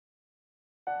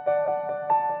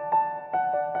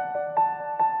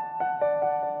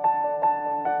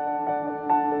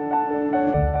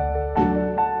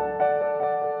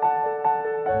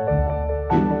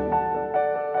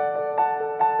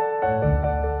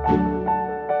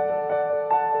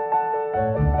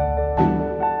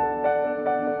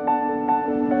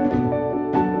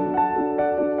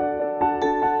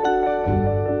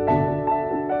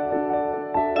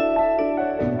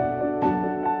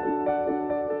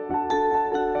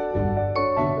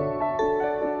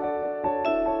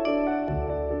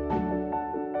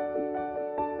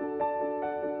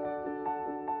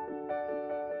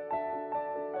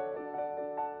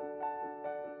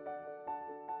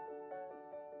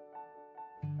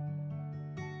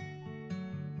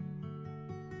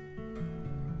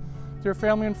Dear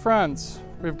family and friends,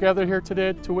 we've gathered here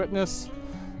today to witness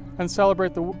and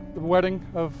celebrate the wedding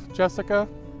of Jessica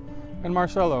and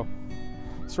Marcelo.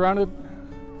 Surrounded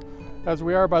as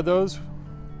we are by those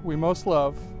we most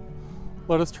love,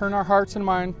 let us turn our hearts and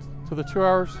mind to the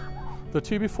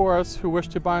two before us who wish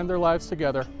to bind their lives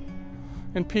together.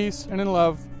 In peace and in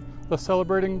love, thus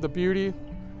celebrating the beauty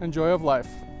and joy of life.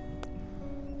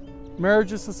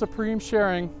 Marriage is the supreme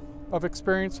sharing of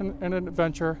experience and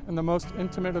adventure and the most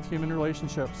intimate of human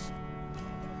relationships.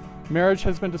 Marriage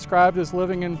has been described as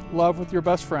living in love with your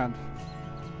best friend.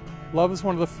 Love is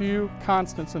one of the few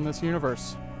constants in this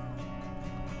universe.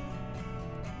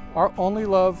 Our only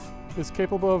love is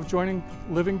capable of joining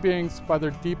living beings by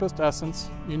their deepest essence,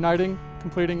 uniting,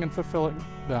 completing, and fulfilling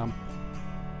them.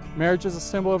 Marriage is a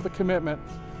symbol of the commitment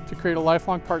to create a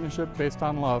lifelong partnership based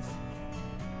on love.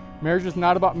 Marriage is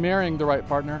not about marrying the right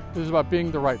partner, it is about being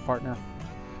the right partner.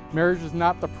 Marriage is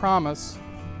not the promise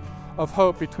of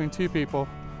hope between two people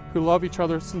who love each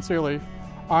other sincerely,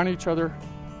 honor each other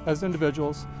as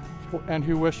individuals, and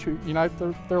who wish to unite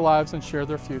their lives and share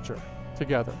their future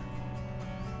together.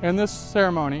 In this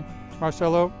ceremony,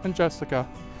 Marcelo and Jessica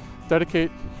dedicate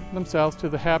themselves to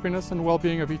the happiness and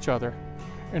well-being of each other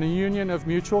in a union of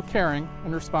mutual caring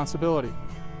and responsibility.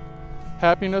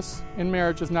 Happiness in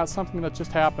marriage is not something that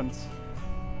just happens.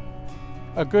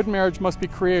 A good marriage must be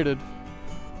created.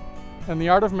 In the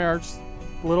art of marriage,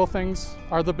 little things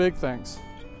are the big things.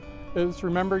 It is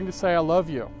remembering to say, I love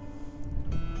you.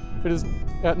 It is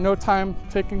at no time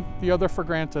taking the other for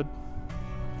granted.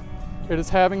 It is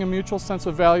having a mutual sense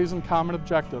of values and common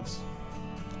objectives.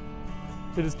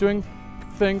 It is doing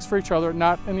things for each other,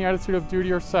 not in the attitude of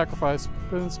duty or sacrifice,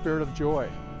 but in the spirit of joy.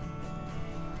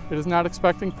 It is not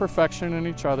expecting perfection in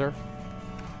each other.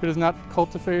 It is not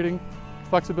cultivating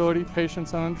flexibility,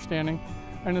 patience, and understanding,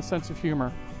 and a sense of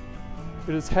humor.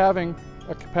 It is having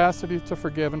a capacity to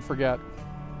forgive and forget.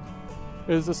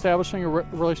 It is establishing a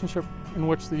relationship in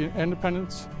which the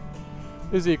independence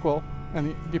is equal and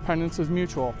the dependence is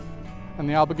mutual, and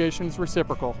the obligation is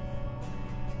reciprocal.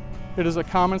 It is a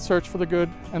common search for the good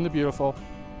and the beautiful.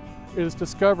 It is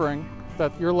discovering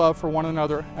that your love for one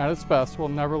another at its best will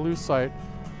never lose sight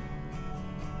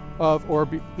of or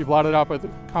be blotted out by the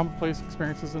commonplace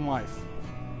experiences in life.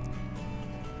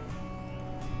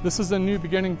 This is a new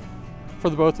beginning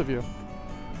for the both of you,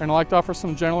 and I'd like to offer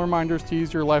some gentle reminders to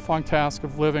ease your lifelong task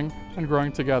of living and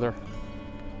growing together.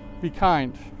 Be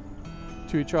kind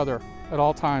to each other at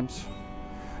all times,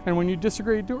 and when you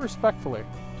disagree, do it respectfully.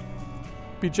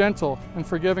 Be gentle and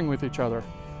forgiving with each other.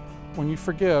 When you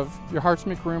forgive, your hearts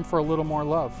make room for a little more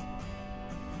love,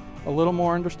 a little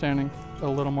more understanding, a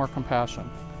little more compassion.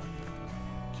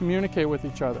 Communicate with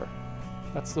each other.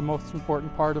 That's the most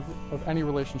important part of any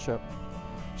relationship.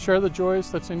 Share the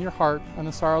joys that's in your heart and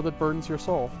the sorrow that burdens your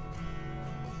soul.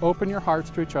 Open your hearts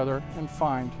to each other and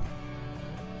find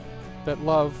that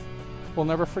love will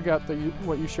never forget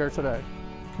what you share today.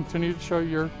 Continue to show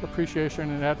your appreciation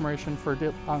and admiration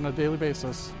on a daily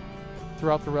basis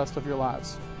throughout the rest of your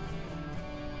lives.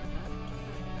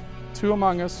 Two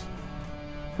among us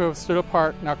who have stood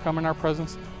apart now come in our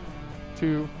presence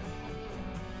to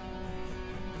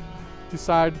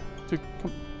decide to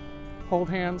hold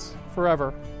hands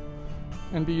forever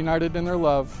and be united in their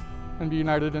love and be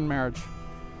united in marriage,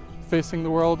 facing the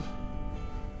world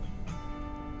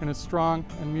in a strong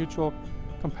and mutual,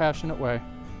 compassionate way.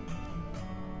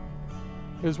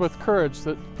 It is with courage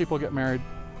that people get married.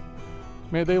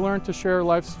 May they learn to share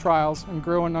life's trials and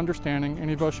grow in understanding and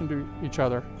devotion to each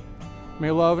other.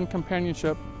 May love and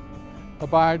companionship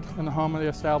abide in the home they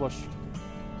establish.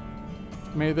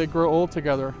 May they grow old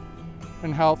together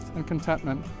in health and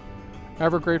contentment,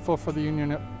 ever grateful for the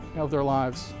union of their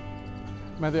lives.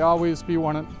 May they always be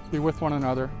with one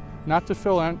another, not to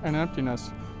fill an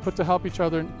emptiness, but to help each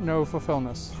other know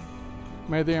fulfillment.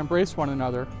 May they embrace one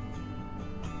another,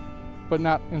 but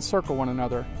not encircle one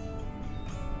another.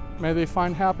 May they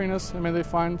find happiness, and may they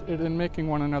find it in making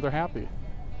one another happy.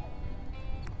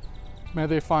 May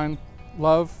they find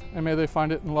love, and may they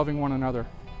find it in loving one another.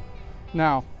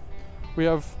 Now, we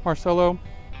have Marcelo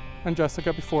and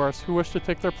Jessica before us who wish to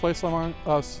take their place among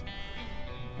us,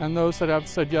 and those that have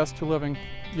said yes to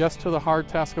the hard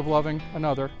task of loving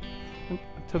another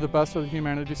to the best of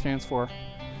humanity stands for.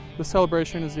 This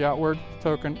celebration is the outward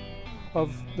token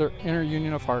of their inner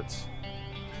union of hearts.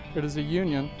 It is a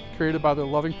union created by their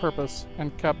loving purpose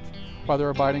and kept by their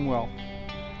abiding will.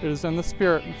 It is in the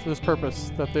spirit and for this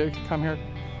purpose that they come here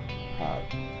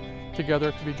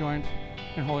together to be joined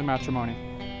in holy matrimony.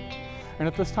 And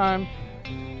at this time,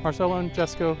 Marcelo and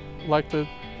Jessica would like to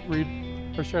read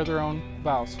or share their own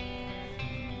vows.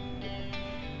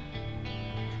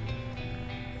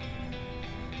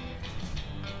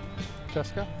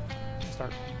 Jessica,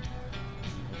 start.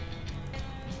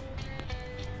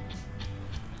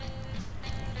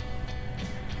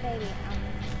 Baby,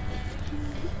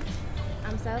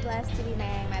 I'm so blessed to be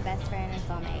marrying my best friend and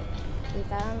soulmate. We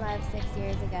fell in love 6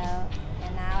 years ago,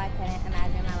 and now I couldn't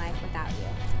imagine my life without you.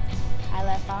 I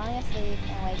love falling asleep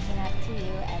and waking up to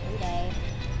you every day.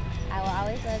 I will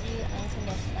always love you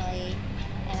unconditionally,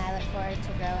 and I look forward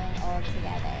to growing old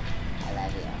together. I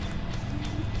love you.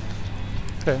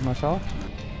 Okay, Marcelo.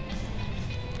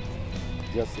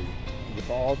 Jesse, with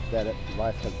all that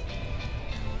life has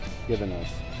given us,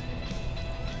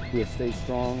 we have stayed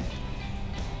strong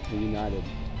and united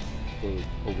for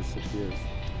over 6 years.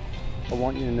 I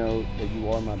want you to know that you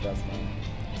are my best friend.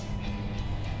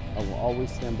 I will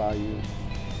always stand by you.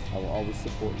 I will always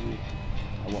support you.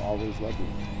 I will always love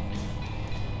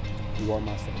you. You are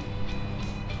my son.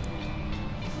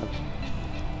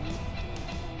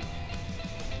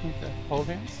 Okay, hold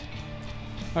hands.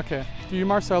 Okay, do you,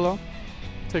 Marcelo,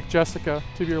 take Jessica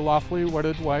to be your lawfully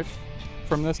wedded wife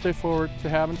from this day forward to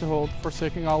have and to hold,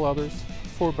 forsaking all others,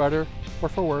 for better or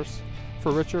for worse,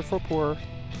 for richer or for poorer,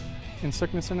 in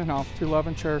sickness and in health, to love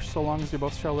and cherish so long as you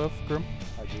both shall live? Groom?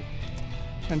 I do.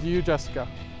 And do you, Jessica,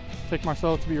 take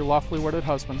Marcelo to be your lawfully wedded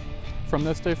husband from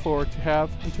this day forward to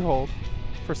have and to hold,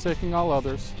 forsaking all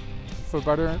others, for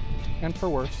better and for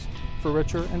worse, for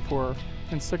richer and poorer,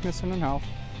 in sickness and in health,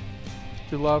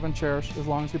 to love and cherish as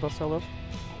long as you both shall live?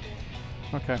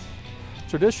 Okay.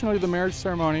 Traditionally, the marriage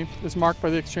ceremony is marked by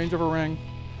the exchange of a ring.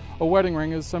 A wedding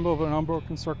ring is a symbol of an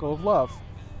unbroken circle of love.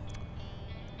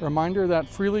 A reminder that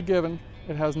freely given,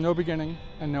 it has no beginning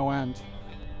and no end.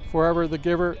 Forever, the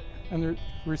giver and the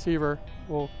receiver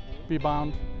will be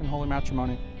bound in holy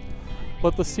matrimony.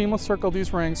 Let the seamless circle of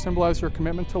these rings symbolize your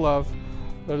commitment to love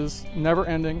that is never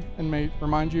ending and may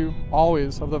remind you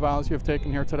always of the vows you have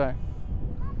taken here today.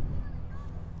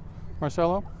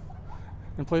 Marcelo,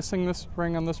 in placing this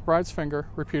ring on this bride's finger,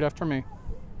 repeat after me.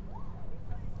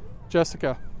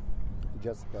 Jessica.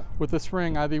 Jessica. With this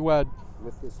ring I thee wed.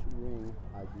 With this ring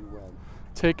I thee wed.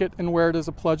 Take it and wear it as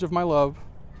a pledge of my love.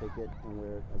 Take it and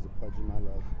wear it as a pledge of my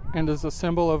love. And as a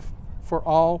symbol of for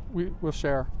all we will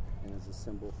share. And as a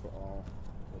symbol for all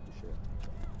that we share.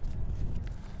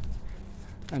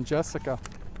 And Jessica.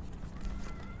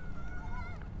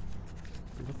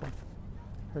 Beautiful.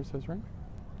 Here's his ring.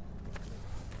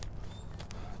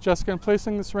 Jessica, in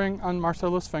placing this ring on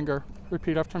Marcelo's finger,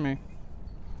 repeat after me.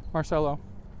 Marcelo.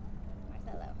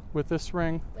 Marcelo. With this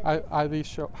ring, I thee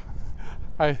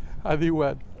I thee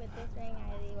wed. With this ring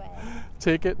I thee wed.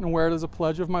 Take it and wear it as a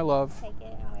pledge of my love. Take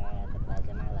it and wear it as a pledge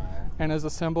of my love. And as a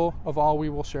symbol of all we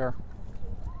will share.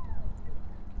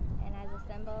 And as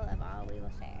a symbol of all we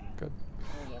will share. Good.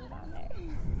 We'll get it on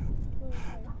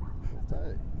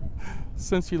there.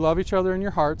 Since you love each other in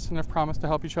your hearts and have promised to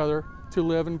help each other to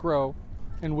live and grow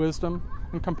in wisdom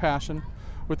and compassion,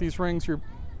 with these rings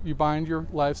you bind your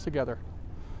lives together,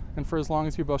 and for as long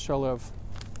as you both shall live.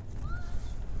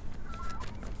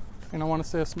 And I want to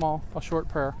say a short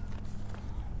prayer.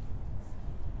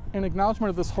 In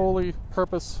acknowledgement of this holy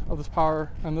purpose of this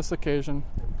power and this occasion,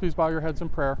 please bow your heads in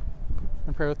prayer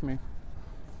and pray with me.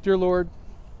 Dear Lord,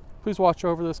 please watch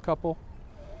over this couple.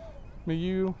 May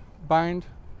you bind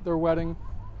their wedding,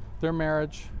 their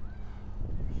marriage,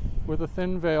 with a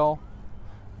thin veil,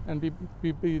 and be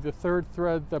the third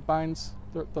thread that binds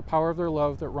the power of their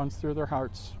love that runs through their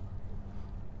hearts.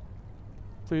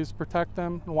 Please protect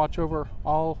them and watch over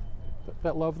all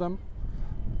that love them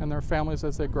and their families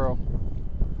as they grow.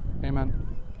 Amen.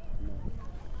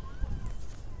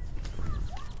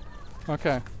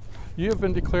 Okay. You have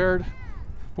been declared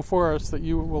before us that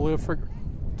you will live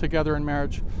together in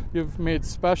marriage. You have made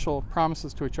special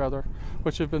promises to each other,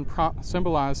 which have been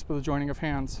symbolized by the joining of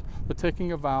hands, the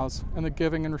taking of vows, and the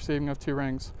giving and receiving of 2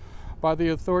 rings. By the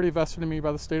authority vested in me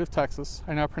by the state of Texas,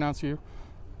 I now pronounce you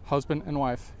husband and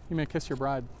wife. You may kiss your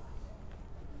bride.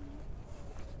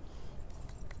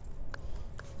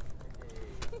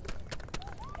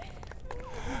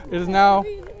 It is now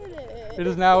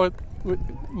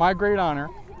my great honor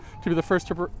to be the first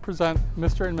to present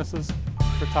Mr. and Mrs.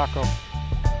 Ritacco.